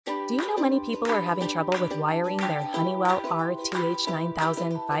Do you know many people are having trouble with wiring their Honeywell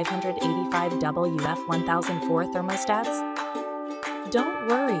RTH9585WF1004 thermostats? Don't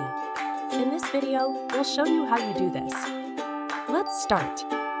worry. In this video, we'll show you how you do this. Let's start.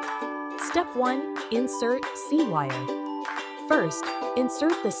 Step 1. Insert C-wire. First,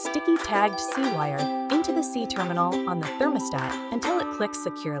 insert the sticky tagged C-wire into the C terminal on the thermostat until it clicks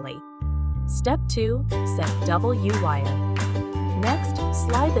securely. Step 2. Set W wire. Next,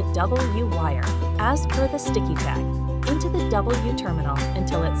 slide the W wire, as per the sticky tag, into the W terminal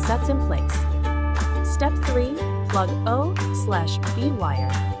until it sets in place. Step 3. Plug O/B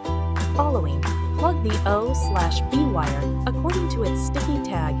wire. Following, plug the O/B wire according to its sticky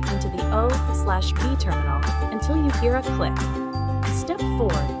tag into the O/B terminal until you hear a click. Step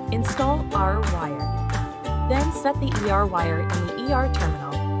 4. Install R wire. Then set the ER wire in the ER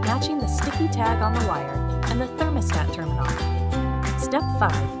terminal, matching the sticky tag on the wire and the thermostat terminal. Step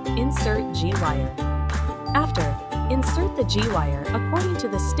 5. Insert G wire. After, insert the G wire according to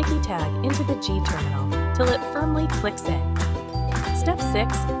the sticky tag into the G terminal till it firmly clicks in. Step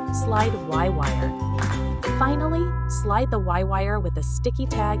 6. Slide Y wire. Finally, slide the Y wire with the sticky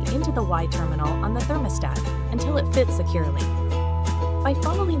tag into the Y terminal on the thermostat until it fits securely. By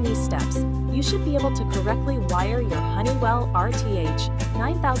following these steps, you should be able to correctly wire your Honeywell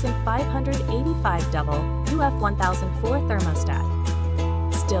RTH9585WF1004 thermostat.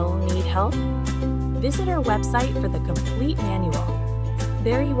 Still need help? Visit our website for the complete manual.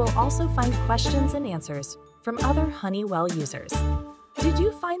 There you will also find questions and answers from other Honeywell users. Did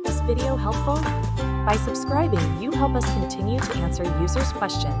you find this video helpful? By subscribing, you help us continue to answer users'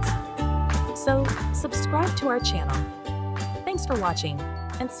 questions. So, subscribe to our channel. Thanks for watching,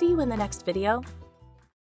 and see you in the next video.